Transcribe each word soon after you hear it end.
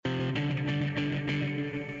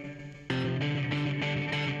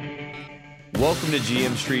Welcome to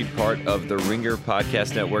GM Street, part of the Ringer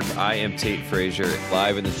Podcast Network. I am Tate Frazier,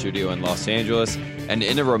 live in the studio in Los Angeles, and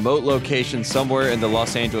in a remote location somewhere in the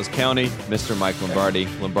Los Angeles County, Mr. Mike Lombardi.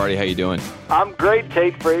 Lombardi, how you doing? I'm great,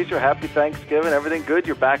 Tate Frazier. Happy Thanksgiving. Everything good?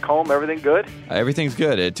 You're back home? Everything good? Everything's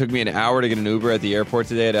good. It took me an hour to get an Uber at the airport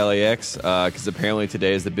today at LAX, because apparently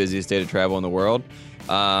today is the busiest day to travel in the world.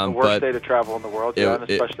 The worst day to travel in the world, John,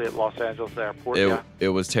 especially at Los Angeles Airport. It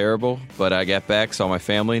was terrible, but I got back, saw my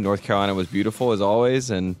family. North Carolina was beautiful, as always,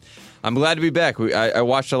 and I'm glad to be back. I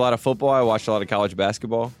watched a lot of football. I watched a lot of college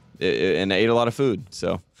basketball, and I ate a lot of food.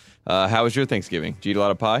 So how was your Thanksgiving? Did you eat a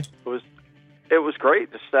lot of pie? It was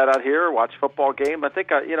great. Just sat out here, watched football game. I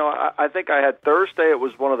think I had Thursday. It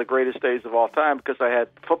was one of the greatest days of all time because I had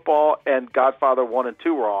football and Godfather 1 and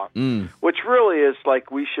 2 were on, which really is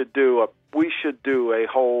like we should do a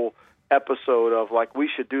whole episode of like we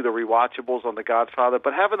should do the rewatchables on the Godfather.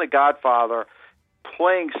 But having the Godfather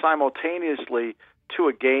playing simultaneously to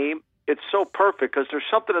a game, it's so perfect because there's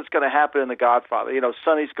something that's going to happen in the Godfather. You know,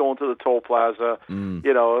 Sonny's going to the toll plaza.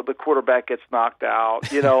 You know, the quarterback gets knocked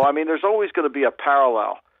out. You know, I mean, there's always going to be a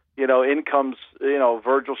parallel. You know, in comes,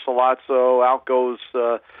 Virgil Sollozzo, out goes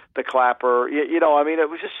the Clapper. You know, I mean, it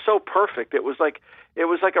was just so perfect. It was like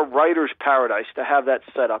a writer's paradise to have that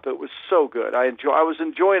set up. It was so good. I was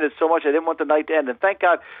enjoying it so much. I didn't want the night to end. And thank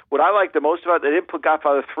God, what I liked the most about it, they didn't put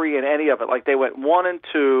Godfather 3 in any of it. Like they went 1 and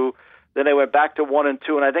 2. Then they went back to 1 and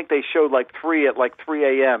 2, and I think they showed like 3 at like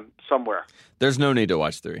 3 a.m. somewhere. There's no need to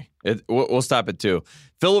watch 3. We'll stop at 2.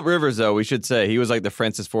 Philip Rivers, though, we should say, he was like the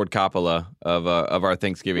Francis Ford Coppola of our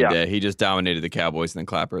Thanksgiving day. He just dominated the Cowboys and the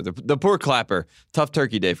Clapper. The poor Clapper. Tough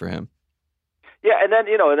turkey day for him. Yeah, and then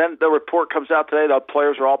the report comes out today. The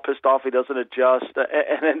players are all pissed off. He doesn't adjust,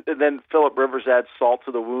 and then Philip Rivers adds salt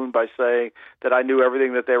to the wound by saying that I knew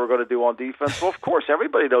everything that they were going to do on defense. Well, of course,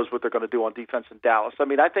 everybody knows what they're going to do on defense in Dallas. I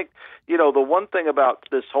mean, I think the one thing about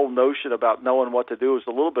this whole notion about knowing what to do is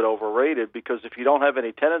a little bit overrated because if you don't have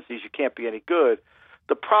any tendencies, you can't be any good.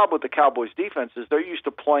 The problem with the Cowboys' defense is they're used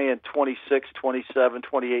to playing 26, 27,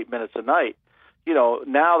 28 minutes a night. You know,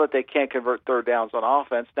 now that they can't convert third downs on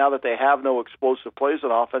offense, now that they have no explosive plays on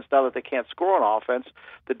offense, now that they can't score on offense,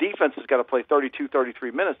 the defense has got to play 32, 33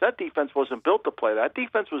 minutes. That defense wasn't built to play that.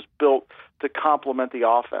 Defense was built to complement the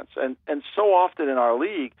offense. And so often in our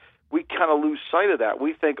league, we kind of lose sight of that.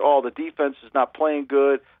 We think, the defense is not playing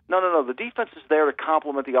good. No. The defense is there to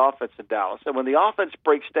complement the offense in Dallas. And when the offense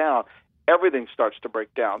breaks down, everything starts to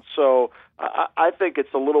break down. So I think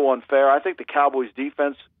it's a little unfair. I think the Cowboys'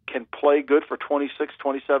 defense can play good for 26,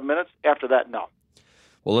 27 minutes. After that, no.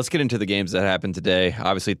 Well, let's get into the games that happened today.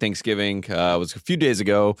 Obviously, Thanksgiving was a few days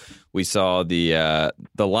ago. We saw the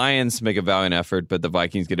Lions make a valiant effort, but the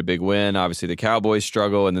Vikings get a big win. Obviously, the Cowboys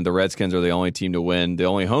struggle, and then the Redskins are the only team to win, the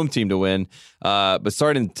only home team to win. But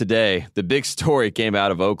starting today, the big story came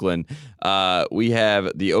out of Oakland. We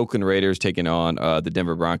have the Oakland Raiders taking on the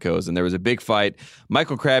Denver Broncos, and there was a big fight.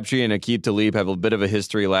 Michael Crabtree and Aqib Talib have a bit of a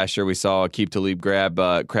history. Last year, we saw Aqib Talib grab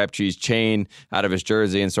Crabtree's chain out of his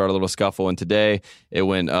jersey and start a little scuffle, and today it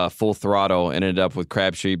went full throttle and ended up with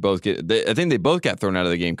Crabtree. I think they both got thrown out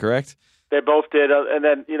of the game, correct? They both did. And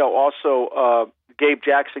then, also Gabe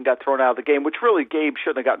Jackson got thrown out of the game, which really Gabe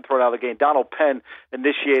shouldn't have gotten thrown out of the game. Donald Penn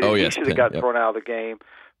initiated. He should have gotten thrown out of the game.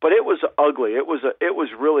 But it was ugly. It was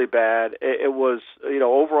really bad. It was,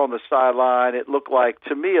 over on the sideline,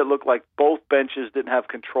 to me it looked like both benches didn't have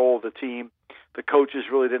control of the team. The coaches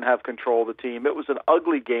really didn't have control of the team. It was an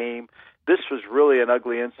ugly game. This was really an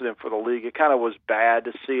ugly incident for the league. It kind of was bad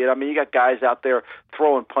to see it. I mean, you got guys out there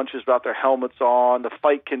throwing punches without their helmets on. The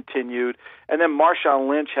fight continued. And then Marshawn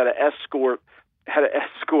Lynch had to escort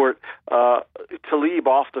Talib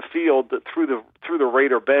off the field through the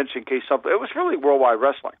Raider bench in case something. It was really worldwide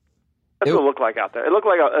wrestling. That's what it looked like out there. It looked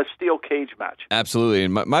like a steel cage match. Absolutely.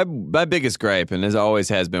 And my biggest gripe, and as always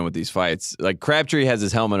has been with these fights, like Crabtree has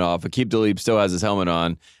his helmet off, Aqib Talib still has his helmet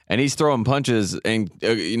on, and he's throwing punches, and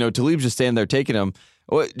Talib's just standing there taking them.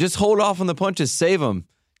 Just hold off on the punches, save him.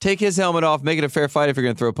 Take his helmet off, make it a fair fight if you're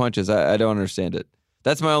going to throw punches. I don't understand it.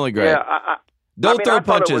 That's my only gripe. Yeah, Don't throw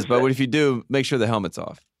punches, but if you do, make sure the helmet's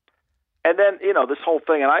off. And then, this whole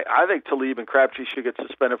thing, and I think Talib and Crabtree should get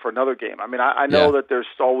suspended for another game. I mean, I know that there's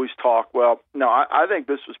always talk. Well, no, I think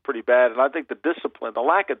this was pretty bad, and I think the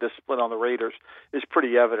lack of discipline on the Raiders is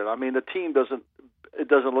pretty evident. I mean, the team doesn't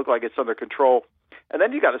look like it's under control. And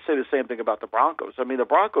then you got to say the same thing about the Broncos. I mean, the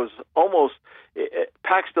Broncos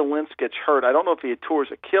Paxton Lynch gets hurt. I don't know if he had tore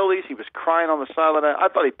his Achilles. He was crying on the sideline. I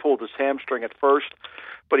thought he pulled his hamstring at first,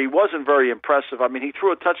 but he wasn't very impressive. I mean, he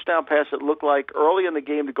threw a touchdown pass, it looked like, early in the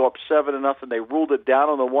game to go up 7-0. They ruled it down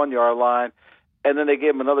on the 1-yard line. and then they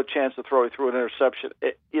gave him another chance to throw. He threw an interception.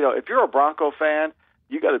 If you're a Bronco fan,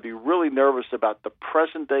 you got to be really nervous about the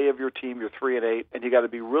present day of your team. You're 3-8, and you got to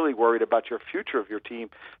be really worried about your future of your team,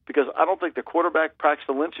 because I don't think the quarterback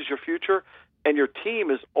Paxton Lynch is your future, and your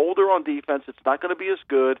team is older on defense. It's not going to be as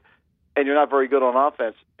good, and you're not very good on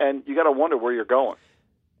offense, and you got to wonder where you're going.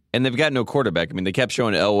 And they've got no quarterback. I mean, they kept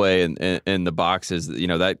showing Elway in the boxes.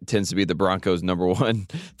 That tends to be the Broncos' number one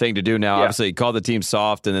thing to do now. Yeah. Obviously, call the team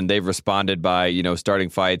soft, and then they've responded by, starting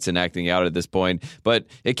fights and acting out at this point. But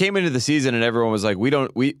it came into the season, and everyone was like,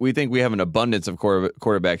 we think we have an abundance of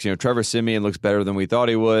quarterbacks. Trevor Siemian looks better than we thought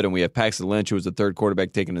he would, and we have Paxton Lynch, who was the third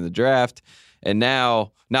quarterback taken in the draft. And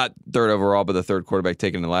now, not third overall, but the third quarterback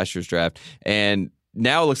taken in last year's draft. And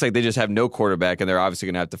now it looks like they just have no quarterback, and they're obviously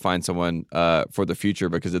going to have to find someone for the future,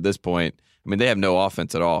 because at this point, they have no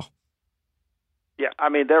offense at all. Yeah,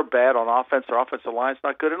 they're bad on offense. Their offensive line's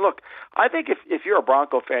not good. And look, I think if you're a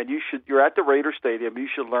Bronco fan, you're at the Raider Stadium, you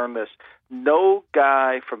should learn this. No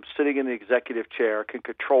guy from sitting in the executive chair can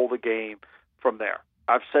control the game from there.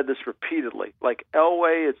 I've said this repeatedly. Like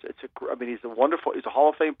Elway, he's a Hall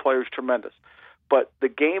of Fame player, he's tremendous. But the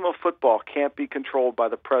game of football can't be controlled by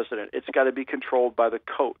the president. It's got to be controlled by the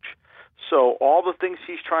coach. So all the things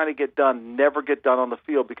he's trying to get done never get done on the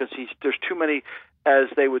field, because there's too many, as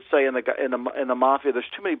they would say in the mafia, there's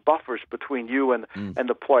too many buffers between you and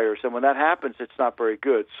the players. And when that happens, it's not very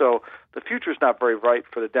good. So the future's not very bright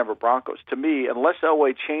for the Denver Broncos. To me, unless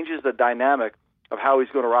Elway changes the dynamic of how he's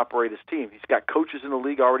going to operate his team. He's got coaches in the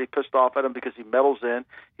league already pissed off at him because he meddles in.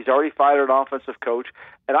 He's already fired an offensive coach.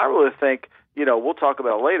 And I really think, we'll talk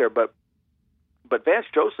about it later, but Vance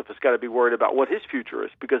Joseph has got to be worried about what his future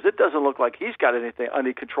is, because it doesn't look like he's got anything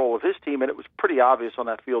under control of his team, and it was pretty obvious on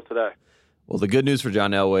that field today. Well, the good news for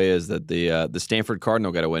John Elway is that the Stanford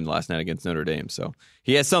Cardinal got a win last night against Notre Dame, so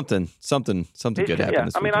he has something good happen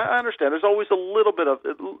this weekend. I understand. There's always a little bit of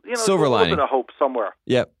silver lining, a little bit of hope somewhere.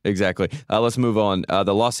 Yep, exactly. Let's move on.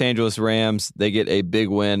 The Los Angeles Rams, they get a big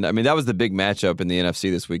win. That was the big matchup in the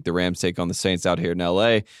NFC this week. The Rams take on the Saints out here in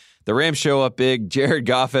L.A. The Rams show up big. Jared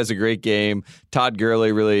Goff has a great game. Todd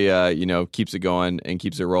Gurley really, keeps it going and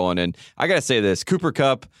keeps it rolling. And I got to say this, Cooper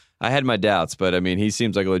Kupp, I had my doubts, but he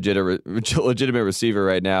seems like a legitimate receiver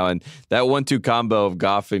right now. And that 1-2 combo of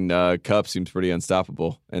Goff and Kupp seems pretty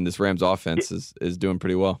unstoppable. And this Rams offense is doing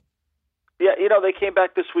pretty well. Yeah, they came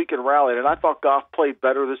back this week and rallied, and I thought Goff played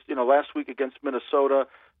better last week against Minnesota.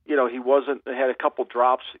 He had a couple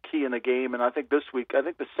drops key in the game, and I think this week,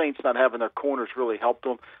 the Saints not having their corners really helped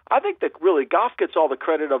them. I think that really Goff gets all the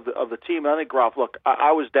credit of the team. And I think Goff, look,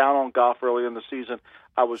 I was down on Goff earlier in the season.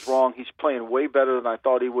 I was wrong. He's playing way better than I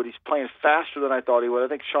thought he would. He's playing faster than I thought he would. I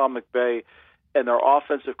think Sean McVay and their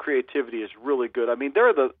offensive creativity is really good.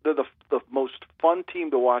 They're the most fun team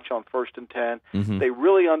to watch on 1st and 10. Mm-hmm. They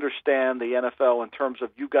really understand the NFL in terms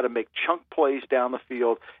of you've got to make chunk plays down the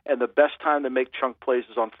field, and the best time to make chunk plays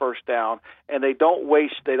is on 1st down. And they don't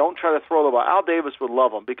try to throw the ball. Al Davis would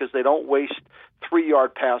love them because they don't waste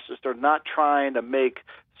 3-yard passes. They're not trying to make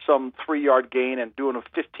some 3-yard gain and doing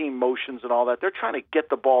 15 motions and all that. They're trying to get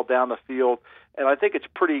the ball down the field, and I think it's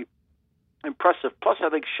pretty impressive. Plus, I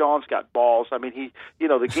think Sean's got balls. The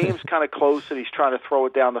game's kind of close, and he's trying to throw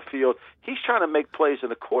it down the field. He's trying to make plays, and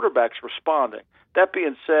the quarterback's responding. That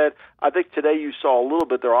being said, I think today you saw a little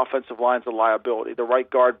bit their offensive line's a liability. The right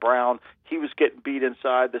guard, Brown, he was getting beat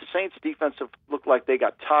inside. The Saints' defensive looked like they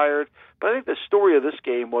got tired. But I think the story of this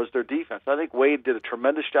game was their defense. I think Wade did a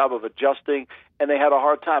tremendous job of adjusting, and they had a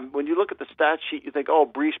hard time. When you look at the stat sheet, you think,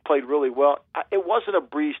 Brees played really well. It wasn't a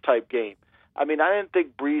Brees-type game. I didn't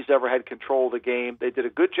think Brees ever had control of the game. They did a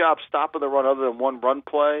good job stopping the run other than one run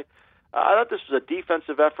play. I thought this was a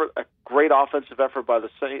defensive effort, a great offensive effort by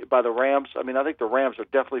the Rams. I think the Rams are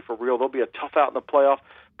definitely for real. They'll be a tough out in the playoff.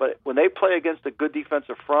 But when they play against a good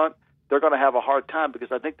defensive front, they're going to have a hard time,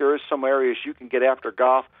 because I think there is some areas you can get after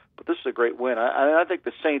Goff. But this is a great win. I think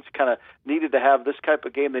the Saints kind of needed to have this type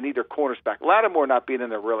of game. They need their corners back. Lattimore not being in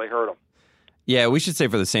there really hurt them. Yeah, we should say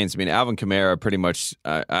for the Saints, Alvin Kamara pretty much,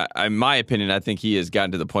 in my opinion, I think he has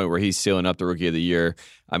gotten to the point where he's sealing up the Rookie of the Year.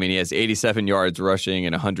 He has 87 yards rushing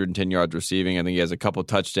and 110 yards receiving. I think he has a couple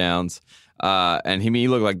touchdowns. And he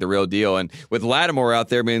looked like the real deal. And with Lattimore out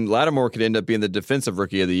there, Lattimore could end up being the defensive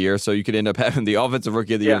Rookie of the Year. So you could end up having the offensive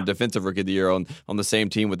Rookie of the Year and defensive Rookie of the Year on the same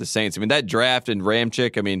team with the Saints. That draft and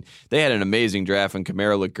Ramchick, they had an amazing draft, and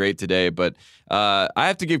Kamara looked great today. But I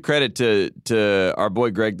have to give credit to our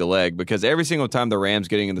boy Greg the Leg, because every single time the Rams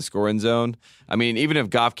getting in the scoring zone, even if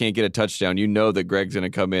Goff can't get a touchdown, you know that Greg's going to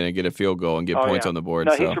come in and get a field goal and get points on the board.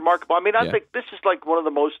 No, he's remarkable. I think this is like one of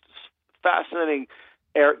the most fascinating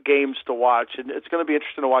games to watch, and it's going to be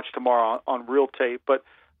interesting to watch tomorrow on real tape. But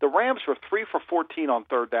The Rams were 3 for 14 on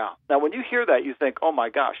third down. Now, when you hear that, you think, oh, my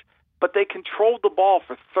gosh. But they controlled the ball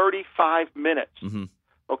for 35 minutes. Mm-hmm.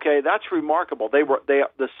 Okay, that's remarkable.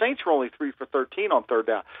 The Saints were only 3 for 13 on third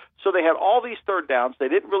down. So they had all these third downs. They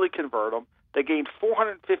didn't really convert them. They gained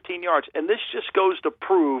 415 yards. And this just goes to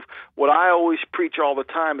prove what I always preach all the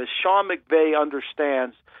time is Sean McVay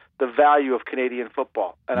understands the value of Canadian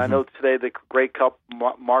football. And I know today the Grey Cup,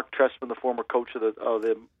 Mark Trestman, the former coach of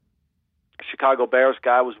the Chicago Bears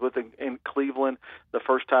guy, was with in Cleveland the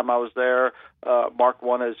first time I was there. Mark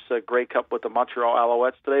won his Grey Cup with the Montreal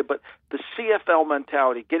Alouettes today. But the CFL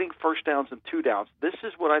mentality, getting first downs and two downs, this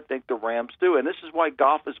is what I think the Rams do. And this is why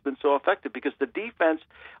Goff has been so effective, because the defense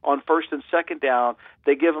on first and second down,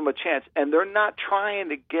 they give them a chance. And they're not trying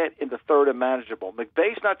to get into third and manageable.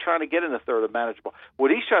 McVay's not trying to get into third and manageable. What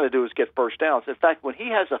he's trying to do is get first downs. In fact, when he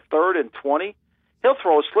has a 3rd and 20, he'll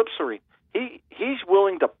throw a slip screen. He's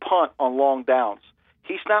willing to punt on long downs.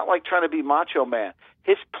 He's not like trying to be macho man.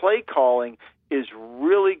 His play calling is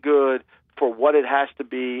really good for what it has to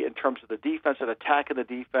be in terms of the defense and attacking the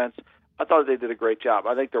defense. I thought they did a great job.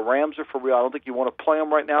 I think the Rams are for real. I don't think you want to play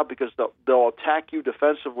them right now because they'll attack you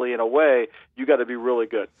defensively in a way you got to be really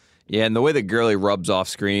good. Yeah, and the way that Gurley rubs off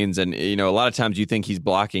screens, and a lot of times you think he's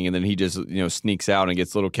blocking, and then he just sneaks out and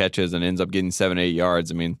gets little catches and ends up getting 7-8 yards.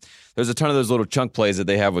 I mean, there's a ton of those little chunk plays that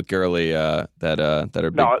they have with Gurley that are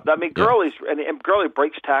big. No, I mean Gurley's and Gurley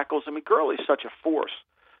breaks tackles. I mean Gurley's such a force.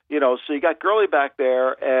 So you got Gurley back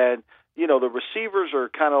there, and the receivers are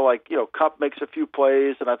kind of like Kupp makes a few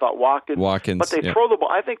plays, and I thought Watkins, but they throw the ball.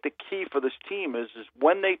 I think the key for this team is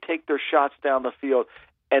when they take their shots down the field.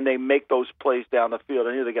 And they make those plays down the field.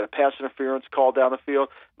 And they get a pass interference call down the field.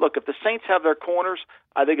 Look, if the Saints have their corners,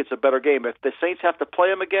 I think it's a better game. If the Saints have to play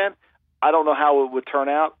them again, I don't know how it would turn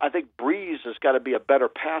out. I think Breeze has got to be a better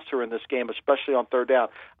passer in this game, especially on third down.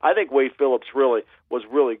 I think Wade Phillips was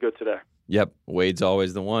really good today. Yep, Wade's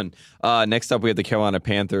always the one. Next up, we have the Carolina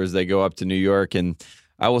Panthers. They go up to New York, and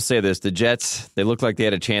I will say this. The Jets, they looked like they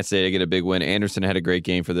had a chance today to get a big win. Anderson had a great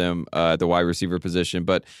game for them at the wide receiver position.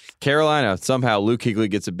 But Carolina, somehow, Luke Kuechly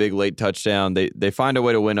gets a big late touchdown. They find a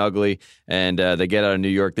way to win ugly, and they get out of New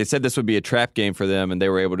York. They said this would be a trap game for them, and they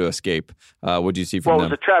were able to escape. What do you see from them? Well,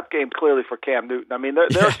 it was a trap game clearly for Cam Newton. I mean,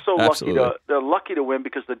 they're so lucky to win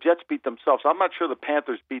because the Jets beat themselves. I'm not sure the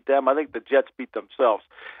Panthers beat them. I think the Jets beat themselves.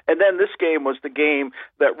 And then this game was the game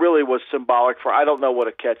that really was symbolic for I don't know what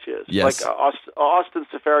a catch is. Yes. Like Austin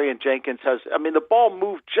Seferian-Jenkins the ball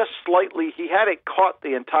moved just slightly. He had it caught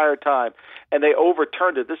the entire time, and they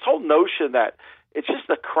overturned it. This whole notion that it's just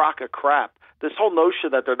a crock of crap. This whole notion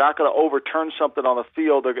that they're not going to overturn something on the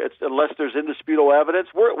field unless there's indisputable evidence.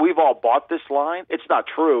 We've all bought this line. It's not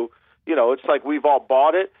true. It's like we've all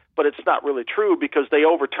bought it, but it's not really true because they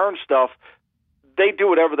overturn stuff. They do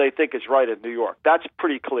whatever they think is right in New York. That's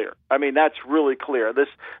pretty clear. I mean, that's really clear. It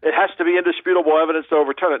has to be indisputable evidence to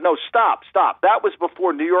overturn it. No, stop. That was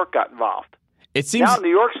before New York got involved. It seems now New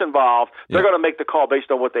York's involved. They're going to make the call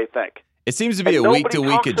based on what they think. It seems to be a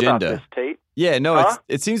week-to-week agenda. About this, Tate. Yeah, no,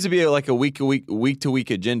 it seems to be like a week-to-week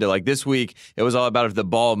agenda. Like this week, it was all about if the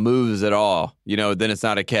ball moves at all, then it's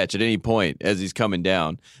not a catch at any point as he's coming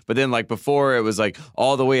down. But then like before, it was like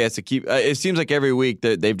all the way has to keep. It seems like every week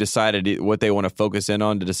that they've decided what they want to focus in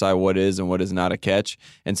on to decide what is and what is not a catch.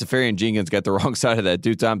 And Seferian-Jenkins got the wrong side of that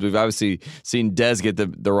 2 times. We've obviously seen Dez get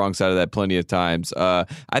the wrong side of that plenty of times. I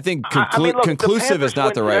think conclusive is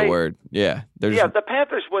not the right word. Yeah. The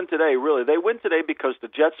Panthers win today, really. They win today because the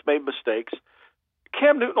Jets made mistakes.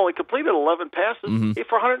 Cam Newton only completed 11 passes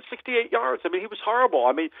for 168 yards. I mean, he was horrible.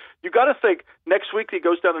 I mean, you got to think next week he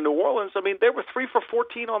goes down to New Orleans. I mean, they were 3 for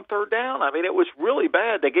 14 on third down. I mean, it was really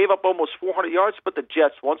bad. They gave up almost 400 yards, but the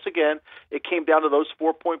Jets, once again, it came down to those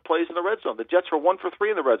 4-point plays in the red zone. The Jets were 1 for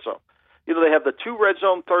 3 in the red zone. They have the 2 red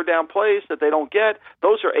zone third down plays that they don't get.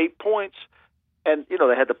 Those are 8 points. And,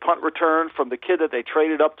 they had the punt return from the kid that they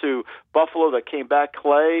traded up to Buffalo that came back,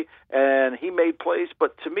 Clay, and he made plays.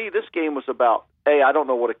 But to me, this game was about, A, I don't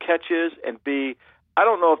know what a catch is, and B, I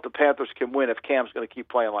don't know if the Panthers can win if Cam's going to keep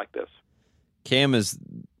playing like this. Cam is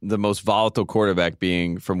the most volatile quarterback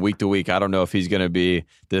being from week to week. I don't know if he's going to be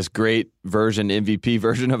this great version, MVP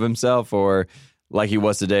version of himself, or like he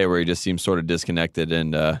was today where he just seems sort of disconnected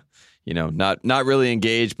and, not really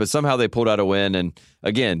engaged, but somehow they pulled out a win. And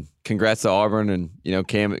again, congrats to Auburn. And,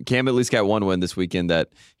 Cam at least got one win this weekend that,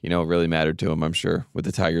 really mattered to him, I'm sure, with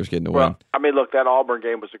the Tigers getting the win. I mean, look, that Auburn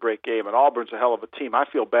game was a great game, and Auburn's a hell of a team. I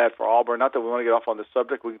feel bad for Auburn. Not that we want to get off on this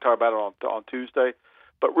subject. We can talk about it on Tuesday.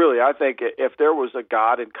 But really, I think if there was a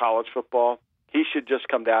God in college football, he should just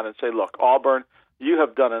come down and say, look, Auburn, you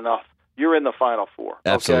have done enough. You're in the Final Four.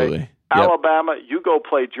 Okay? Absolutely. Yep. Alabama, you go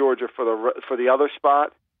play Georgia for the other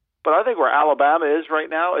spot. But I think where Alabama is right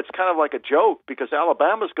now, it's kind of like a joke because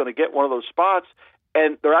Alabama's going to get one of those spots,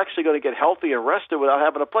 and they're actually going to get healthy and rested without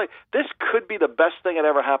having to play. This could be the best thing that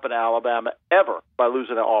ever happened to Alabama ever by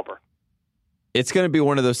losing to Auburn. It's going to be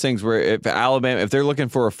one of those things where if they're looking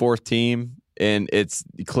for a fourth team, and it's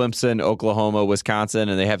Clemson, Oklahoma, Wisconsin,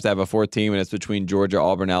 and they have to have a fourth team, and it's between Georgia,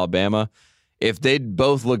 Auburn, Alabama. If they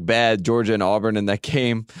both look bad, Georgia and Auburn in that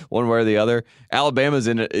game, one way or the other, Alabama's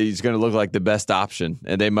in it. He's going to look like the best option,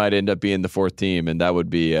 and they might end up being the fourth team, and that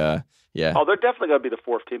would be, yeah. Oh, they're definitely going to be the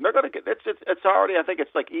fourth team. They're going to get it's already. I think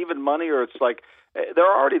it's like even money, or it's like they're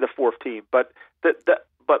already the fourth team. But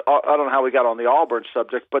But I don't know how we got on the Auburn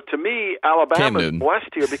subject, but to me, Alabama's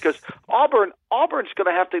blessed here because Auburn's going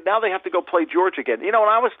to have to, now they have to go play Georgia again. And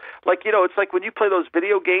I was like, it's like when you play those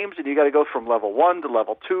video games and you got to go from level 1 to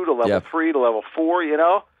level 2 to level 3 to level 4,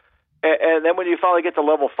 and then when you finally get to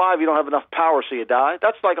level 5, you don't have enough power, so you die.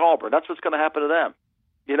 That's like Auburn. That's what's going to happen to them.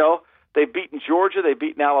 They've beaten Georgia, they've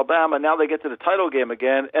beaten Alabama, now they get to the title game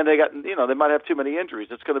again, and they got, they might have too many injuries.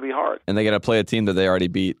 It's going to be hard. And they got to play a team that they already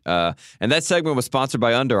beat. And that segment was sponsored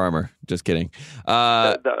by Under Armour. Just kidding.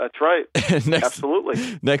 That's right.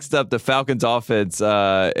 Absolutely. Next up, the Falcons offense.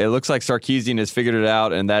 It looks like Sarkisian has figured it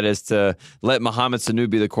out, and that is to let Mohamed Sanu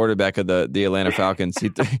be the quarterback of the Atlanta Falcons. He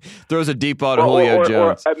throws a deep ball to Julio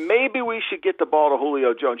Jones. Or maybe we should get the ball to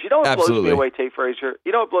Julio Jones. You know what blows me away, Tate Frazier?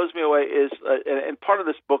 You know what blows me away is, and part of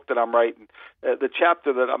this book that I'm writing, the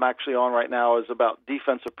chapter that I'm actually on right now is about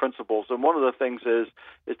defensive principles, and one of the things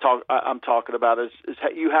I'm talking about is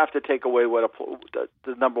you have to take away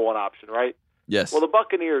the number one option, right? Yes. Well, the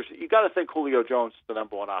Buccaneers, you got to think Julio Jones is the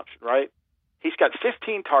number one option, right? He's got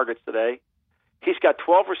 15 targets today. He's got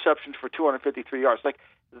 12 receptions for 253 yards. Like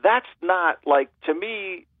that's not like to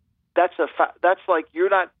me. That's like you're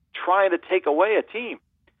not trying to take away a team.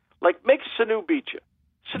 Like make Sanu beat you.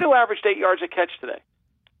 Sanu averaged 8 yards a catch today.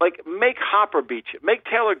 Like, make Hopper beat you. Make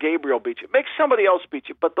Taylor Gabriel beat you. Make somebody else beat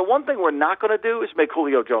you. But the one thing we're not going to do is make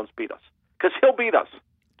Julio Jones beat us because he'll beat us.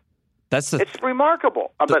 It's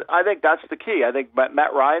remarkable. But I think that's the key. I think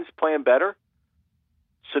Matt Ryan's playing better.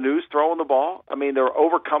 Sanu's throwing the ball. I mean, they're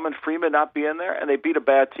overcoming Freeman not being there, and they beat a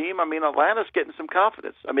bad team. I mean, Atlanta's getting some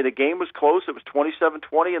confidence. I mean, the game was close. It was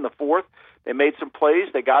 27-20 in the fourth. They made some plays.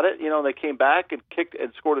 They got it. They came back and kicked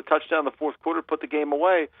and scored a touchdown in the fourth quarter, put the game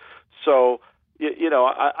away. So,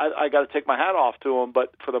 I got to take my hat off to them,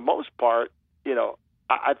 but for the most part,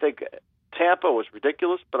 I think Tampa was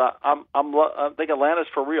ridiculous. But I think Atlanta's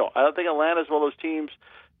for real. I don't think Atlanta's one of those teams,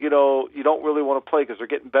 you don't really want to play because they're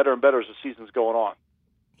getting better and better as the season's going on.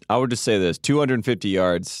 I would just say this: 250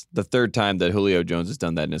 yards, the third time that Julio Jones has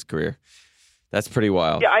done that in his career. That's pretty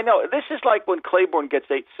wild. Yeah, I know. This is like when Claiborne gets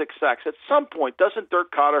 6 sacks. At some point, doesn't Dirk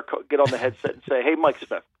Cotter get on the headset and say, "Hey, Mike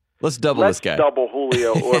Smith, let's double this guy. Let's double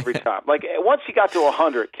Julio every time." Like once he got to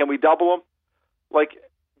 100, can we double him? Like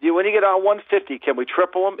when you get on 150, can we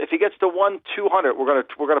triple him? If he gets to 200, we're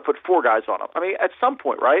gonna put 4 guys on him. I mean, at some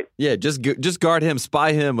point, right? Yeah, just guard him,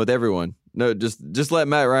 spy him with everyone. No, just let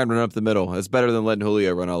Matt Ryan run up the middle. It's better than letting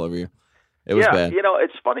Julio run all over you. It was bad.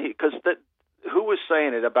 It's funny because who was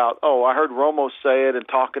saying it about? Oh, I heard Romo say it and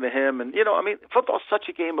talking to him, and I mean, football's such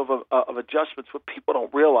a game of adjustments. What people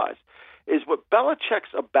don't realize is what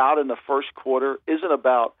Belichick's about in the first quarter isn't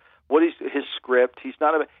about what his script.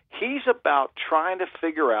 He's about trying to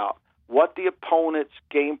figure out what the opponent's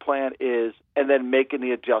game plan is and then making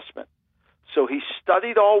the adjustment. So he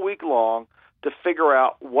studied all week long to figure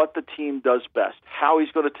out what the team does best, how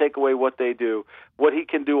he's going to take away what they do, what he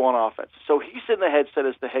can do on offense. So he's in the headset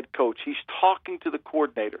as the head coach. He's talking to the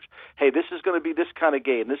coordinators. Hey, this is going to be this kind of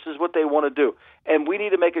game. This is what they want to do, and we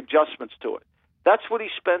need to make adjustments to it. That's what he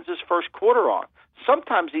spends his first quarter on.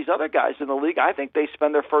 Sometimes these other guys in the league, I think they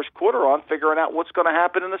spend their first quarter on figuring out what's going to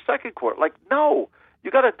happen in the second quarter. Like, no,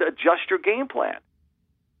 you got to adjust your game plan.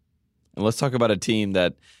 And let's talk about a team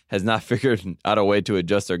that has not figured out a way to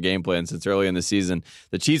adjust their game plan since early in the season.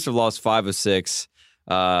 The Chiefs have lost 5 of 6.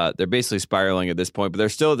 They're basically spiraling at this point, but they're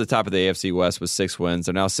still at the top of the AFC West with 6 wins.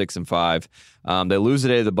 They're now 6-5. They lose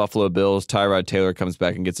today to the Buffalo Bills. Tyrod Taylor comes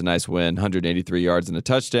back and gets a nice win, 183 yards and a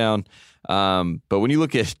touchdown. But when you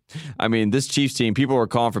look at, this Chiefs team, people were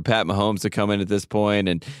calling for Pat Mahomes to come in at this point,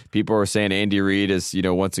 and people were saying Andy Reid is,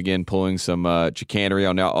 once again pulling some chicanery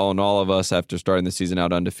on all of us after starting the season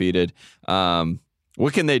out undefeated.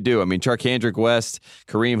 What can they do? Charkandrick West,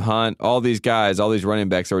 Kareem Hunt, all these guys, all these running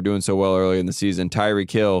backs that were doing so well early in the season, Tyreek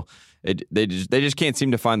Hill, they just can't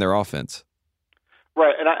seem to find their offense.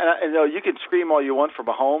 Right, and I you can scream all you want for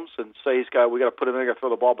Mahomes and say we got to put him in to throw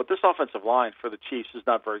the ball, but this offensive line for the Chiefs is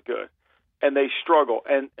not very good. and they struggle.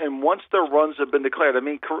 And once their runs have been declared,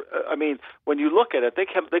 I mean, when you look at it, they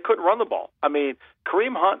couldn't run the ball. I mean,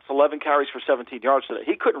 Kareem Hunt's 11 carries for 17 yards today.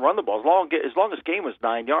 He couldn't run the ball as long as game was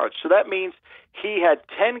 9 yards. So that means he had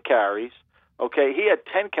 10 carries. Okay, he had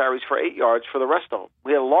 10 carries for 8 yards for the rest of them.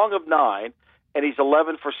 We had a long of 9, and he's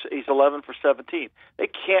 11 for 17. They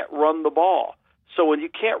can't run the ball. So when you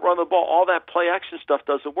can't run the ball, all that play action stuff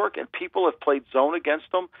doesn't work. And people have played zone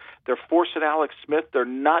against them. They're forcing Alex Smith. They're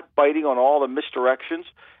not biting on all the misdirections.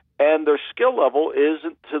 And their skill level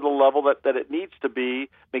isn't to the level that it needs to be.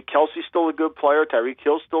 I mean, Kelsey's still a good player. Tyreek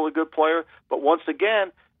Hill's still a good player. But once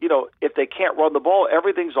again, if they can't run the ball,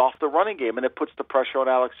 everything's off the running game, and it puts the pressure on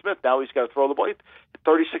Alex Smith. Now he's got to throw the ball.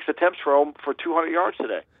 36 attempts for 200 yards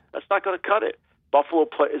today. That's not going to cut it. Buffalo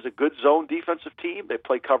is a good zone defensive team. They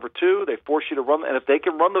play cover 2. They force you to run, and if they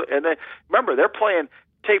can run remember they're playing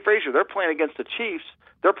Tate Frazier. They're playing against the Chiefs.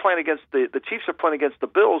 They're playing against the Chiefs are playing against the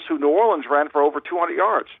Bills, who New Orleans ran for over 200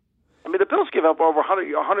 yards. I mean, the Bills gave up over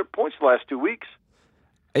 100 points the last 2 weeks.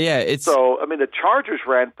 Yeah, the Chargers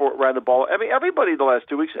ran the ball. I mean, everybody the last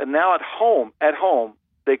 2 weeks, and now at home,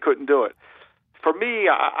 they couldn't do it. For me,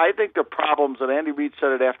 I think the problems, and Andy Reid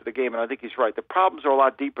said it after the game, and I think he's right. The problems are a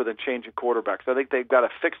lot deeper than changing quarterbacks. I think they've got to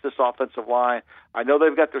fix this offensive line. I know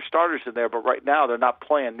they've got their starters in there, but right now they're not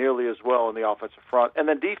playing nearly as well in the offensive front. And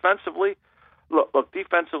then defensively, look,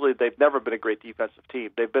 defensively, they've never been a great defensive team.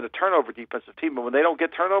 They've been a turnover defensive team, and when they don't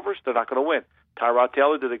get turnovers, they're not going to win. Tyrod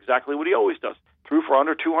Taylor did exactly what he always does. Threw for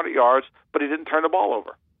under 200 yards, but he didn't turn the ball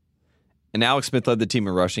over. And Alex Smith led the team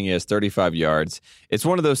in rushing. He has 35 yards. It's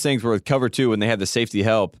one of those things where with cover 2, when they have the safety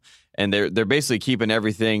help, and they're basically keeping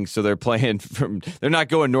everything, so they're playing they're not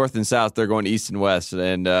going north and south, they're going east and west.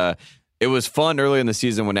 And it was fun early in the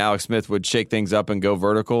season when Alex Smith would shake things up and go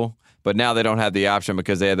vertical, but now they don't have the option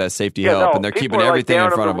because they have that safety help, and they're keeping everything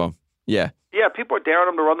in front of them. Yeah. Yeah, people are daring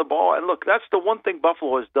them to run the ball. And look, that's the one thing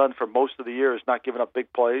Buffalo has done for most of the year is not giving up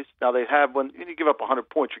big plays. Now they have, when you give up 100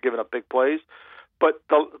 points, you're giving up big plays. But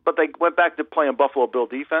they went back to playing Buffalo Bill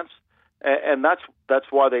defense, and that's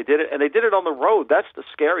why they did it. And they did it on the road. That's the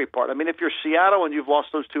scary part. I mean, if you're Seattle and you've lost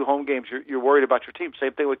those 2 home games, you're worried about your team.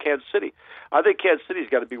 Same thing with Kansas City. I think Kansas City's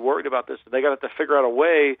got to be worried about this, and they got to figure out a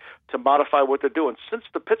way to modify what they're doing. Since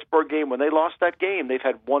the Pittsburgh game, when they lost that game, they've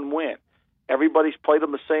had 1 win. Everybody's played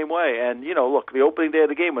them the same way. And look, the opening day of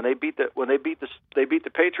the game when they beat the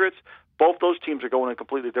Patriots, both those teams are going in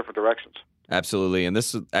completely different directions. Absolutely. And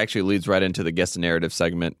this actually leads right into the guest narrative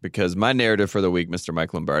segment, because my narrative for the week, Mr.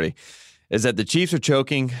 Mike Lombardi, is that the Chiefs are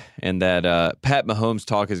choking and that Pat Mahomes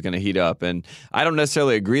talk is going to heat up. And I don't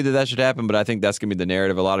necessarily agree that should happen, but I think that's going to be the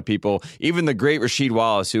narrative. A lot of people, even the great Rasheed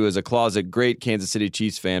Wallace, who is a closet great Kansas City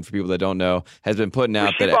Chiefs fan, for people that don't know, has been putting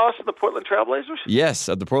out Rasheed Wallace of the Portland Trailblazers? Yes,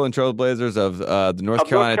 of the Portland Trailblazers, of the North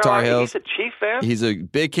Carolina Tar Heels. He's a Chiefs fan? He's a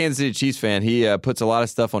big Kansas City Chiefs fan. He puts a lot of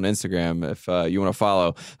stuff on Instagram, if you want to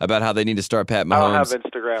follow, about how they need to start Pat Mahomes. I don't have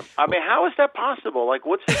Instagram. I mean, how is that possible? Like,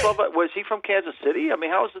 what's his love? Was he from Kansas City? I mean,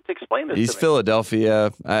 how is it to explain this He's to me?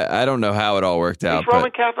 Philadelphia. I don't know how it all worked out. He's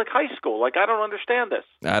Roman Catholic high school. Like, I don't understand this.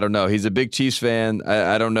 I don't know. He's a big Chiefs fan.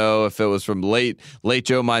 I don't know if it was from late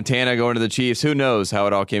Joe Montana going to the Chiefs. Who knows how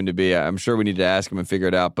it all came to be? I'm sure we need to ask him and figure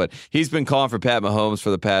it out. But he's been calling for Pat Mahomes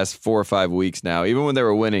for the past 4 or 5 weeks now. Even when they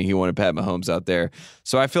were winning, he wanted Pat Mahomes out there.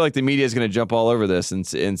 So I feel like the media is going to jump all over this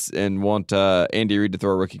and want Andy Reid to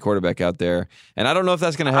throw a rookie quarterback out there. And I don't know if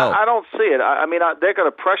that's going to help. I don't see it. I mean, they're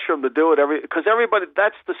going to pressure him to do it because everybody.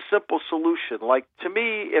 That's the simple solution. Like, to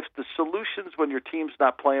me, if the solutions when your team's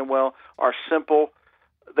not playing well are simple,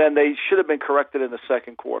 then they should have been corrected in the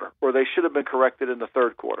second quarter, or they should have been corrected in the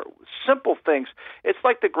third quarter. Simple things. It's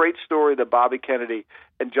like the great story of Bobby Kennedy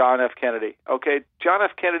and John F. Kennedy. Okay, John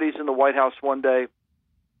F. Kennedy's in the White House one day,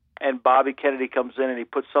 and Bobby Kennedy comes in and he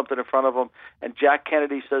puts something in front of him, and Jack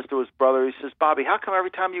Kennedy says to his brother, he says, "Bobby, how come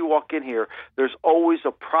every time you walk in here, there's always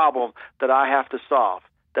a problem that I have to solve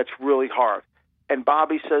that's really hard?" And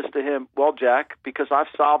Bobby says to him, "Well, Jack, because I've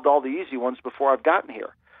solved all the easy ones before I've gotten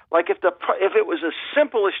here." Like, if it was as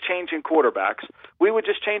simple as changing quarterbacks, we would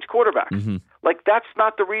just change quarterbacks. Mm-hmm. Like, that's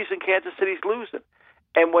not the reason Kansas City's losing.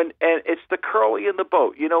 And it's the curly in the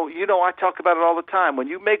boat. You know, I talk about it all the time. When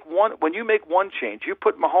you make one change, you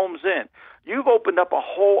put Mahomes in, you've opened up a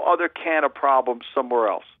whole other can of problems somewhere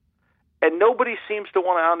else. And nobody seems to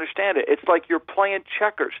want to understand it. It's like you're playing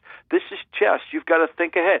checkers. This is chess. You've got to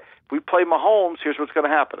think ahead. If we play Mahomes, here's what's going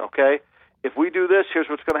to happen, okay? If we do this, here's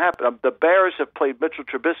what's going to happen. The Bears have played Mitchell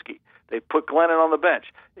Trubisky. They put Glennon on the bench.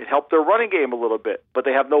 It helped their running game a little bit, but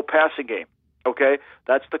they have no passing game, okay?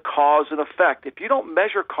 That's the cause and effect. If you don't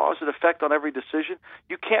measure cause and effect on every decision,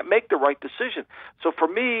 you can't make the right decision. So for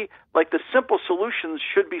me, like, the simple solutions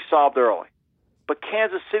should be solved early. But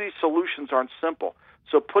Kansas City's solutions aren't simple.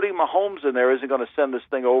 So putting Mahomes in there isn't going to send this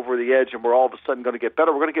thing over the edge, and we're all of a sudden going to get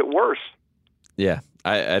better. We're going to get worse. Yeah,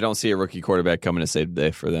 I don't see a rookie quarterback coming to save the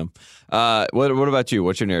day for them. What about you?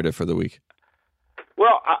 What's your narrative for the week?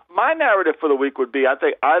 Well, my narrative for the week would be, I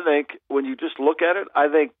think when you just look at it, I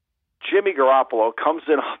think Jimmy Garoppolo comes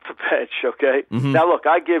in off the bench, okay? Mm-hmm. Now, look,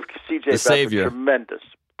 I give C.J. Beathard tremendous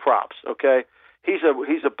props, okay? He's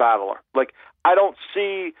a battler. Like, I don't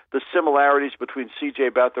see the similarities between C.J.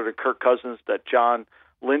 Beathard and Kirk Cousins that John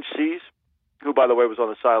Lynch sees, who, by the way, was on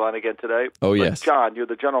the sideline again today. Oh, but yes. John, you're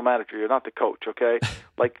the general manager. You're not the coach, okay?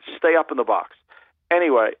 Like, stay up in the box.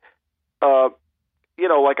 Anyway, I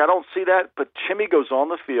don't see that, but Jimmy goes on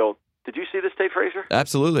the field. Did you see this, Tate Frazier?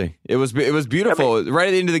 Absolutely. It was beautiful. I mean, right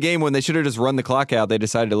at the end of the game when they should have just run the clock out, they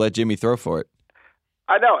decided to let Jimmy throw for it.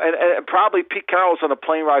 I know, and probably Pete Carroll was on a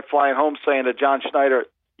plane ride flying home saying to John Schneider,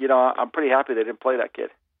 I'm pretty happy they didn't play that kid.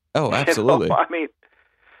 Oh, absolutely. I mean,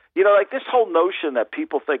 like this whole notion that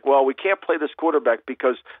people think, well, we can't play this quarterback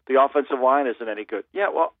because the offensive line isn't any good. Yeah,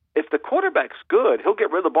 well, if the quarterback's good, he'll get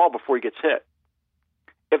rid of the ball before he gets hit.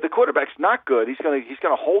 If the quarterback's not good, he's going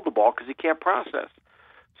to hold the ball because he can't process.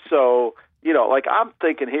 So, I'm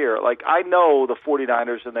thinking here, I know the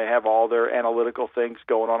 49ers and they have all their analytical things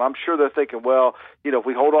going on. I'm sure they're thinking, well, if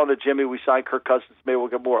we hold on to Jimmy, we sign Kirk Cousins, maybe we'll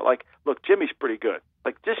get more. Look, Jimmy's pretty good.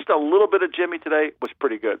 Just a little bit of Jimmy today was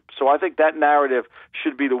pretty good. So I think that narrative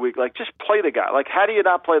should be the week. Just play the guy. How do you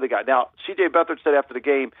not play the guy? Now, C.J. Beathard said after the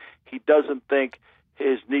game he doesn't think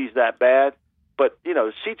his knee's that bad. But,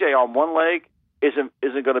 C.J. on one leg isn't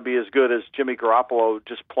going to be as good as Jimmy Garoppolo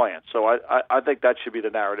just playing. So I think that should be the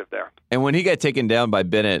narrative there. And when he got taken down by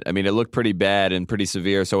Bennett, I mean, it looked pretty bad and pretty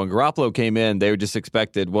severe. So when Garoppolo came in, they just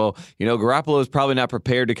expected, well, Garoppolo is probably not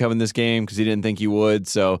prepared to come in this game because he didn't think he would.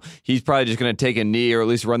 So he's probably just going to take a knee or at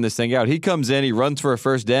least run this thing out. He comes in, he runs for a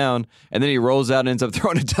first down, and then he rolls out and ends up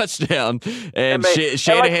throwing a touchdown. And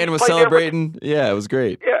Shanahan was celebrating. Yeah, it was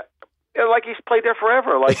great. Yeah, like he's played there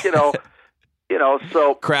forever.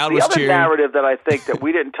 So crowd the was other cheering. narrative that I think that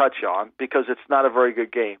we didn't touch on because it's not a very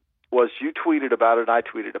good game was you tweeted about it and I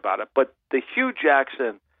tweeted about it. But the Hugh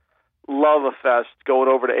Jackson love a fest going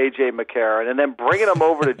over to A.J. McCarron and then bringing him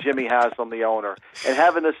over to Jimmy Haslam, the owner, and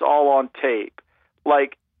having this all on tape.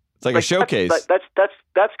 It's like a showcase.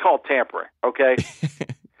 That's called tampering, okay?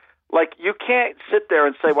 You can't sit there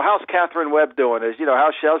and say, well, how's Catherine Webb doing?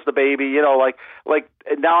 How's the baby?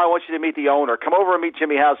 Now I want you to meet the owner. Come over and meet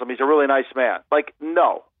Jimmy Haslam. He's a really nice man.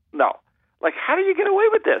 No. How do you get away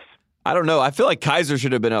with this? I don't know. I feel like Kaiser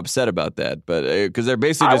should have been upset about that, but because they're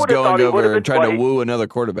basically just going over and trying to woo another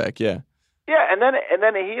quarterback. Yeah. Yeah, and then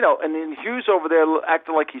Hughes over there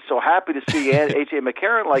acting like he's so happy to see A.J.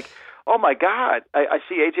 McCarron. Oh my God, I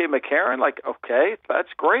see A.J. McCarron. Okay, that's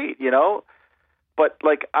great. But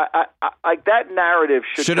that narrative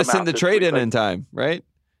should have sent the trade in time, right?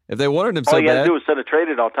 If they wanted him so bad, all you had to do was send a trade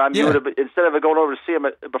in on time. You would have, instead of going over to see him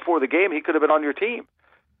before the game, he could have been on your team.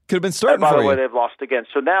 Could have been starting for you. By the way, they've lost again.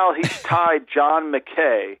 So now he's tied John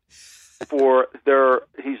McKay for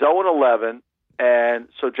he's 0-11, and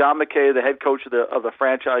so John McKay, the head coach of the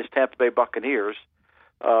franchise Tampa Bay Buccaneers,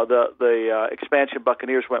 the expansion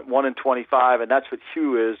Buccaneers went 1-25, and that's what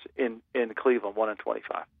Hugh is in Cleveland,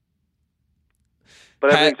 1-25.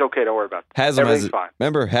 But everything's okay. Don't worry about it. Everything's fine.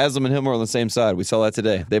 Remember, Haslam and him are on the same side. We saw that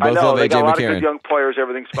today. They both love A.J. McCarron. They got a lot of good young players.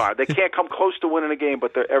 Everything's fine. They can't come close to winning a game,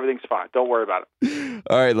 but everything's fine. Don't worry about it.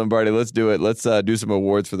 All right, Lombardi, let's do it. Let's do some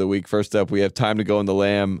awards for the week. First up, we have Time to Go on the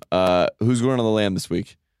Lamb. Who's going on the Lamb this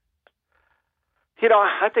week?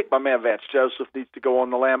 I think my man Vance Joseph needs to go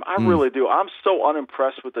on the Lamb. I really do. I'm so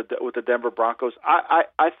unimpressed with the Denver Broncos.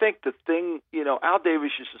 I think the thing, Al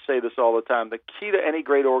Davis used to say this all the time. The key to any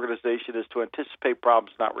great organization is to anticipate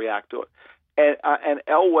problems, not react to it. And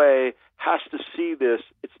Elway has to see this.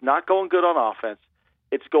 It's not going good on offense.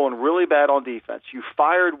 It's going really bad on defense. You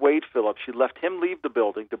fired Wade Phillips. You let him leave the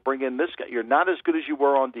building to bring in this guy. You're not as good as you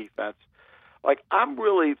were on defense. I'm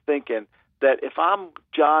really thinking that if I'm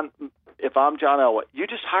John Elway, you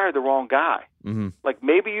just hired the wrong guy. Mm-hmm.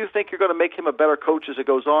 Maybe you think you're going to make him a better coach as it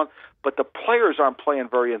goes on, but the players aren't playing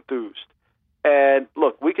very enthused. And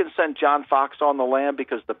look, we can send John Fox on the Lamb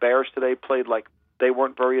because the Bears today played like they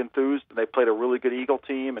weren't very enthused, and they played a really good Eagle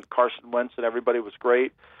team, and Carson Wentz and everybody was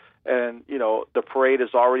great. And, the parade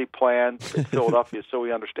is already planned in Philadelphia, so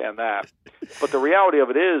we understand that. But the reality of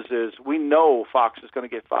it is we know Fox is going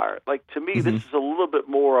to get fired. To me, This is a little bit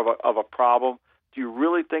more of a problem. Do you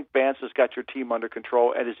really think Vance has got your team under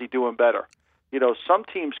control, and is he doing better? Some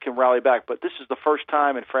teams can rally back, but this is the first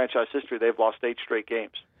time in franchise history they've lost 8 straight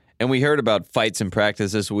games. And we heard about fights in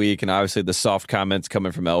practice this week, and obviously the soft comments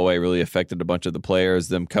coming from Elway really affected a bunch of the players,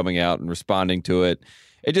 them coming out and responding to it.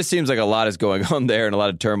 It just seems like a lot is going on there and a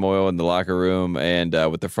lot of turmoil in the locker room and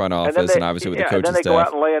with the front office and obviously with the coaching staff. And then they go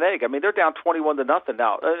out and lay an egg. I mean, they're down 21-0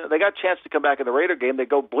 now. They got a chance to come back in the Raider game. They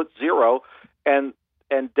go blitz 0, and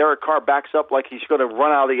Derek Carr backs up like he's going to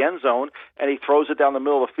run out of the end zone, and he throws it down the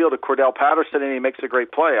middle of the field to Cordell Patterson, and he makes a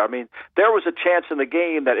great play. I mean, there was a chance in the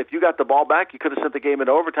game that if you got the ball back, you could have sent the game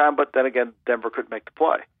into overtime, but then again, Denver couldn't make the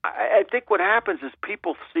play. I think what happens is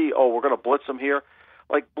people see, we're going to blitz them here.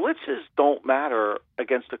 Like, blitzes don't matter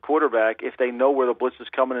against a quarterback if they know where the blitz is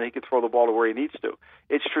coming and he can throw the ball to where he needs to.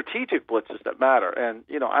 It's strategic blitzes that matter, and,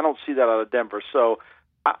 I don't see that out of Denver. So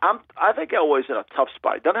I think Elway's in a tough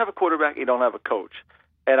spot. He doesn't have a quarterback. He don't have a coach.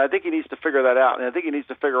 And I think he needs to figure that out, and I think he needs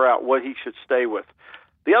to figure out what he should stay with.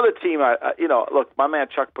 The other team, look, my man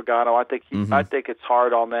Chuck Pagano, I think I think it's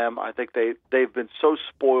hard on them. I think they've been so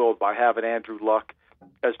spoiled by having Andrew Luck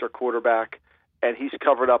as their quarterback, and he's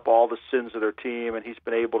covered up all the sins of their team, and he's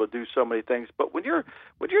been able to do so many things. But when you're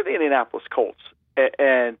the Indianapolis Colts,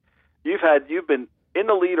 and you've been in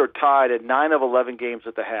the lead or tied at 9 of 11 games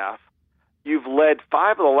at the half. You've led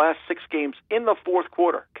 5 of the last 6 games in the fourth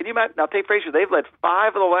quarter. Can you imagine? Now, Tate Frazier, they've led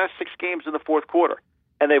 5 of the last 6 games in the fourth quarter,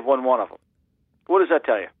 and they've won 1 of them. What does that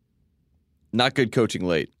tell you? Not good coaching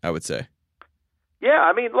late, I would say. Yeah,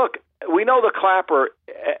 I mean, look, we know the Clapper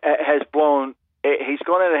has blown. He's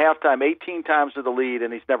gone in at halftime 18 times to the lead,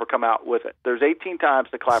 and he's never come out with it. There's 18 times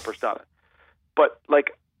the Clapper's done it. But,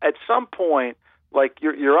 at some point,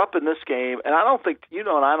 you're up in this game, and I don't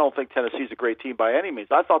think Tennessee's a great team by any means.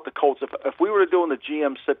 I thought the Colts, if we were doing the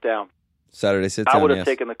GM sit down, Saturday sit down, I would have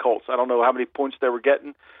taken the Colts. I don't know how many points they were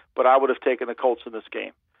getting, but I would have taken the Colts in this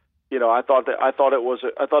game. I thought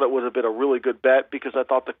it would have been a really good bet because I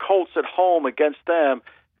thought the Colts at home against them,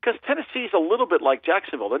 because Tennessee's a little bit like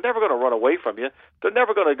Jacksonville. They're never going to run away from you. They're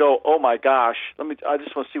never going to go, oh my gosh, I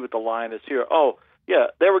just want to see what the line is here. Oh yeah,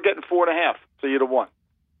 they were getting 4.5, so you'd have won.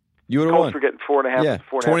 You would have won. Colts were getting 4.5. Yeah,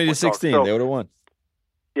 20-16. So, they would have won.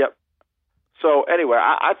 Yep. So anyway,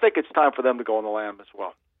 I think it's time for them to go on the lam as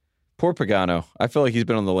well. Poor Pagano. I feel like he's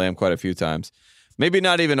been on the lam quite a few times. Maybe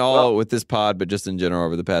not even all with this pod, but just in general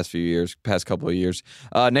over the past couple of years.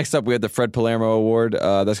 Next up, we had the Fred Palermo Award.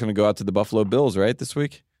 That's going to go out to the Buffalo Bills, right, this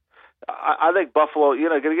week? I think Buffalo,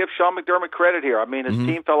 going to give Sean McDermott credit here. I mean, his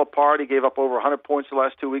team fell apart. He gave up over 100 points the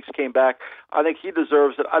last 2 weeks, came back. I think he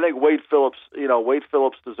deserves it. I think Wade Phillips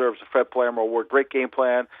deserves a Fred Palermo Award. Great game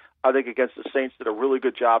plan. I think against the Saints did a really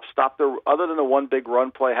good job. Other than the one big run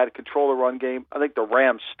play, had to control the run game. I think the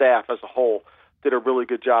Rams staff as a whole did a really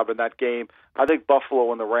good job in that game. I think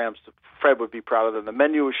Buffalo and the Rams, Fred would be proud of them. The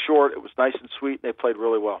menu was short. It was nice and sweet, and they played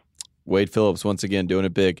really well. Wade Phillips, once again, doing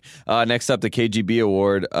it big. Next up, the KGB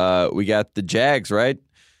Award. We got the Jags, right?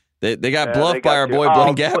 They got bluffed by our boy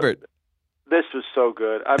Blaine Gabbert. This was so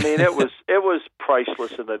good. I mean, it was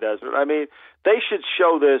priceless in the desert. I mean, they should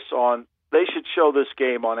show this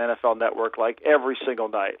game on NFL Network every single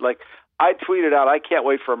night. I tweeted out, I can't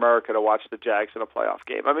wait for America to watch the Jags in a playoff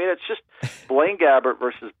game. I mean, it's just Blaine Gabbert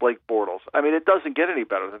versus Blake Bortles. I mean, it doesn't get any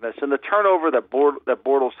better than this. And the turnover that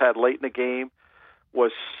Bortles had late in the game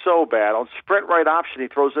was so bad. On sprint right option, he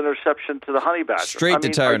throws an interception to the Honey Badger. Straight to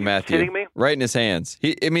Tyrann Mathieu. Kidding me? Right in his hands.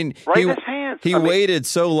 He He waited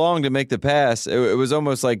so long to make the pass. It was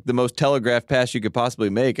almost like the most telegraphed pass you could possibly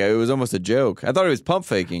make. It was almost a joke. I thought he was pump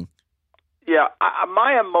faking. Yeah,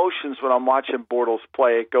 my emotions when I'm watching Bortles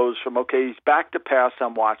play, it goes from, okay, he's back to pass,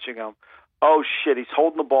 I'm watching him. Oh, shit, he's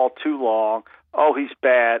holding the ball too long. Oh, he's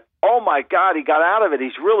bad. Oh, my God, he got out of it.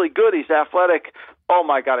 He's really good. He's athletic. Oh,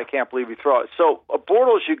 my God, I can't believe he threw it. So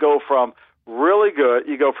Bortles, you go from really good,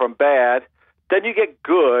 you go from bad, then you get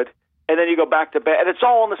good, and then you go back to bad. And it's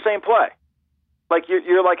all in the same play.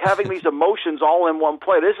 You're having these emotions all in one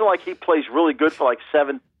play. It isn't like he plays really good for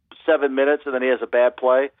 7 minutes and then he has a bad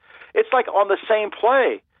play. It's on the same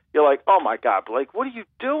play. You're like, oh, my God, Blake, what are you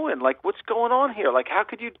doing? What's going on here? How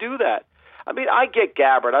could you do that? I mean, I get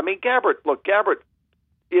Gabbert. I mean, Gabbert,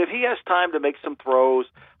 if he has time to make some throws,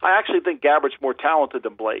 I actually think Gabbert's more talented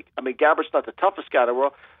than Blake. I mean, Gabbert's not the toughest guy in the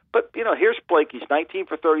world. But, here's Blake. He's 19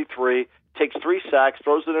 for 33, takes 3 sacks,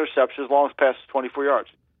 throws an interception, as long as passes 24 yards.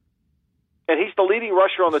 And he's the leading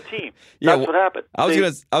rusher on the team. That's what happened. I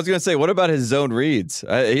was gonna say, what about his zone reads?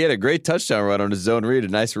 He had a great touchdown run on his zone read, a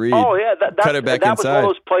nice read. Oh yeah, cut it back that inside. was one of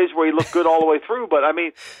those plays where he looked good all the way through. But I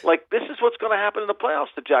mean, this is what's going to happen in the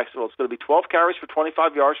playoffs to Jacksonville. It's going to be 12 carries for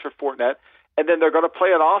 25 yards for Fournette, and then they're going to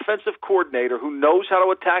play an offensive coordinator who knows how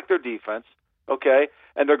to attack their defense. Okay,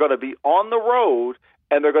 and they're going to be on the road,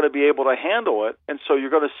 and they're going to be able to handle it. And so you're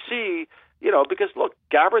going to see because look,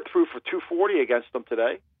 Gabbert threw for 240 against them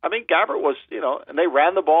today. I mean, Gabbert was, and they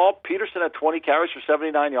ran the ball. Peterson had 20 carries for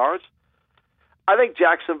 79 yards. I think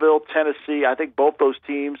Jacksonville, Tennessee, I think both those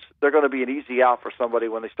teams, they're going to be an easy out for somebody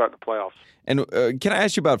when they start the playoffs. And can I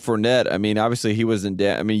ask you about Fournette? I mean, obviously he wasn't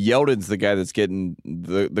down. I mean, Yeldon's the guy that's getting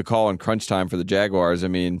the call in crunch time for the Jaguars. I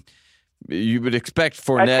mean, you would expect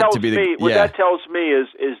Fournette to be the What that tells me is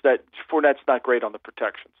that Fournette's not great on the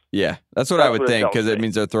protections. Yeah, that's what I would think, because it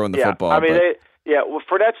means they're throwing the football. I mean,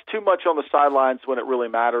 Fournette's too much on the sidelines when it really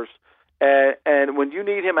matters. And when you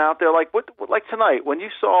need him out there, like tonight, when you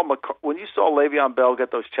saw Le'Veon Bell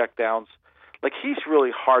get those checkdowns, like he's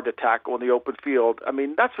really hard to tackle in the open field. I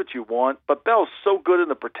mean, that's what you want. But Bell's so good in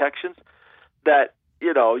the protections that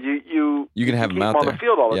you can have him out on there the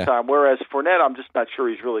field all the time. Whereas Fournette, I'm just not sure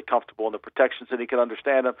he's really comfortable in the protections and he can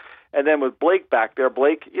understand them. And then with Blake back there,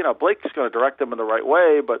 Blake's going to direct them in the right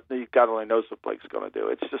way, but God only knows what Blake's going to do.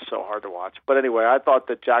 It's just so hard to watch. But anyway, I thought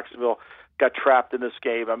that Jacksonville got trapped in this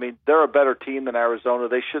game. I mean, they're a better team than Arizona.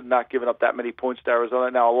 They should not have given up that many points to Arizona.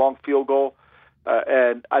 Now, a long field goal,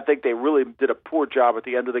 and I think they really did a poor job at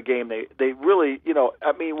the end of the game. They really,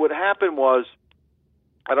 I mean, what happened was,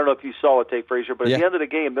 I don't know if you saw it, Tate Frazier, but at the end of the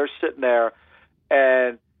game, they're sitting there,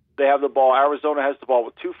 and they have the ball. Arizona has the ball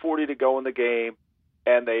with 2:40 to go in the game,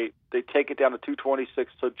 and they take it down to 2:26.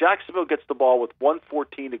 So Jacksonville gets the ball with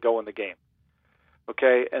 1:14 to go in the game.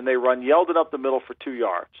 Okay, and they run Yeldon up the middle for 2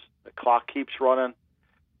 yards. The clock keeps running.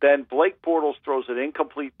 Then Blake Bortles throws an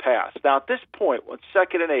incomplete pass. Now, at this point, when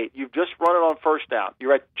 2nd and 8, you've just run it on first down.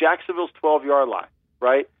 You're at Jacksonville's 12-yard line,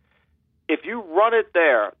 right? If you run it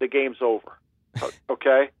there, the game's over.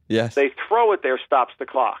 Okay? Yes. They throw it there, stops the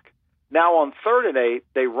clock. Now, on 3rd and 8,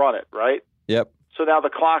 they run it, right? Yep. So now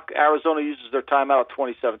the clock, Arizona uses their timeout at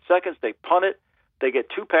 27 seconds. They punt it. They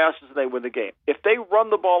get 2 passes, and they win the game. If they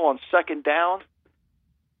run the ball on 2nd down,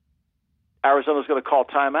 Arizona's going to call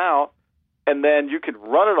timeout, and then you could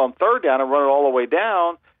run it on 3rd down and run it all the way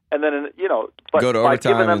down, and then, but go to by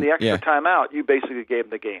overtime giving them the extra timeout, you basically gave them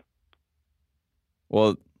the game.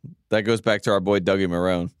 Well, that goes back to our boy Dougie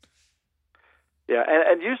Marrone. Yeah,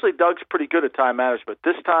 and usually Doug's pretty good at time management.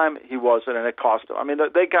 This time he wasn't, and it cost him. I mean,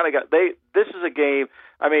 they kind of this is a game,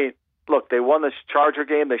 I mean, look, they won this Charger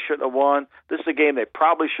game they shouldn't have won. This is a game they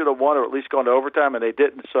probably should have won or at least gone to overtime, and they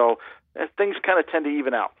didn't. So things kind of tend to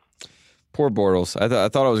even out. Poor Bortles. I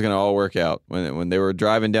thought it was going to all work out when they were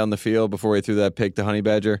driving down the field before he threw that pick to Honey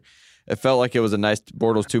Badger. It felt like it was a nice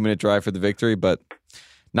Bortles 2-minute drive for the victory, but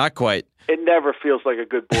not quite. It never feels like a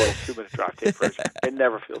good Bortles 2-minute drive, Tate Frazier. It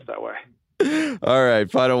never feels that way. All right,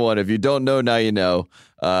 final one. If you don't know, now you know.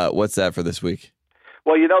 What's that for this week?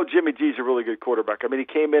 Well, Jimmy G's a really good quarterback. I mean, he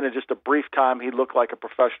came in just a brief time. He looked like a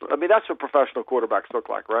professional. I mean, that's what professional quarterbacks look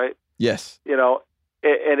like, right? Yes.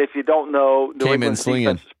 And if you don't know, Came in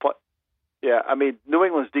slinging. Yeah, I mean, New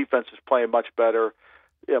England's defense is playing much better.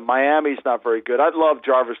 Yeah, Miami's not very good. I love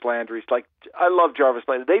Jarvis Landry. I love Jarvis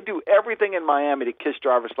Landry. They do everything in Miami to kiss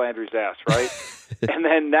Jarvis Landry's ass, right? And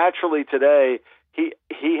then naturally today, he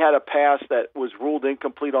had a pass that was ruled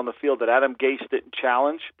incomplete on the field that Adam Gase didn't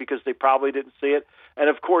challenge because they probably didn't see it. And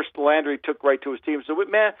of course, Landry took right to his team. So,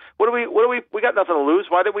 man, we got nothing to lose.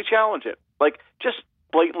 Why didn't we challenge it? Just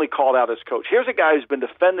blatantly called out his coach. Here's a guy who's been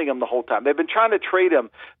defending him the whole time. They've been trying to trade him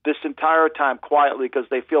this entire time quietly because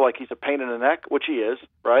they feel like he's a pain in the neck, which he is,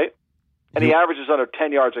 right? And he averages under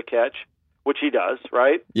 10 yards a catch, which he does,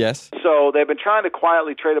 right? Yes. So they've been trying to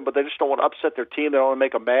quietly trade him, but they just don't want to upset their team. They don't want to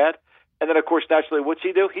make them mad. And then, of course, naturally, what's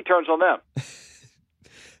he do? He turns on them.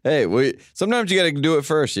 Hey, sometimes you got to do it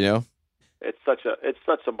first, It's such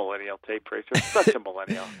a millennial, Tate Frazier. It's such a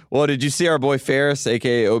millennial. Well, did you see our boy Ferris,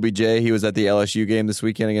 a.k.a. OBJ? He was at the LSU game this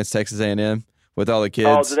weekend against Texas A&M with all the kids.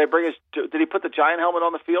 Oh, did he put the giant helmet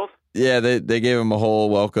on the field? Yeah, they gave him a whole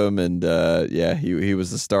welcome, and he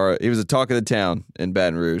was the star. He was the talk of the town in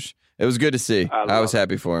Baton Rouge. It was good to see. I was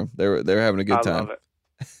happy for him. They were having a good time. I love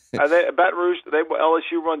it. Baton Rouge,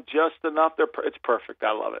 LSU run just enough. It's perfect.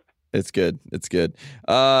 I love it. It's good. It's good.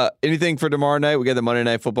 Anything for tomorrow night? We got the Monday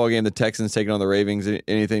Night Football game. The Texans taking on the Ravens.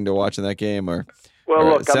 Anything to watch in that game? Look, I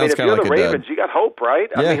mean, if you're the Ravens, you got hope, right?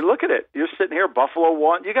 I mean, look at it. You're sitting here, Buffalo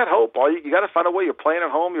won. You got hope. You got to find a way. You're playing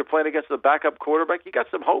at home. You're playing against the backup quarterback. You got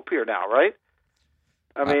some hope here now, right?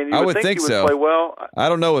 I mean, I would think you would so. play well. I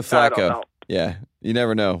don't know with Flacco. I don't know. Yeah, you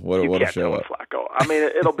never know what'll show up. Flacco. I mean,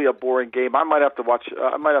 it'll be a boring game. I might have to watch.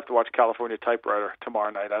 California Typewriter tomorrow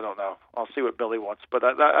night. I don't know. I'll see what Billy wants, but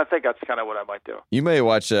I think that's kind of what I might do. You may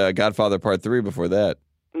watch Godfather Part 3 before that.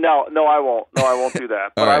 No, I won't. No, I won't do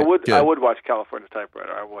that. But All right, I good. would watch California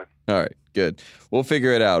Typewriter. I would. All right, good. We'll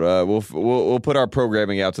figure it out. We'll put our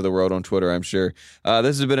programming out to the world on Twitter, I'm sure.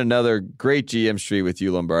 This has been another great GM Street with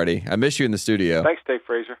you, Lombardi. I miss you in the studio. Thanks, Dave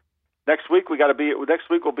Frazier. Next week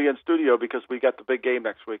we'll be in studio because we got the big game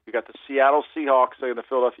next week. We got the Seattle Seahawks and the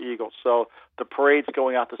Philadelphia Eagles. So the parade's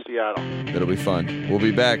going out to Seattle. It'll be fun. We'll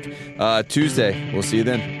be back Tuesday. We'll see you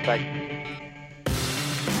then. Thanks.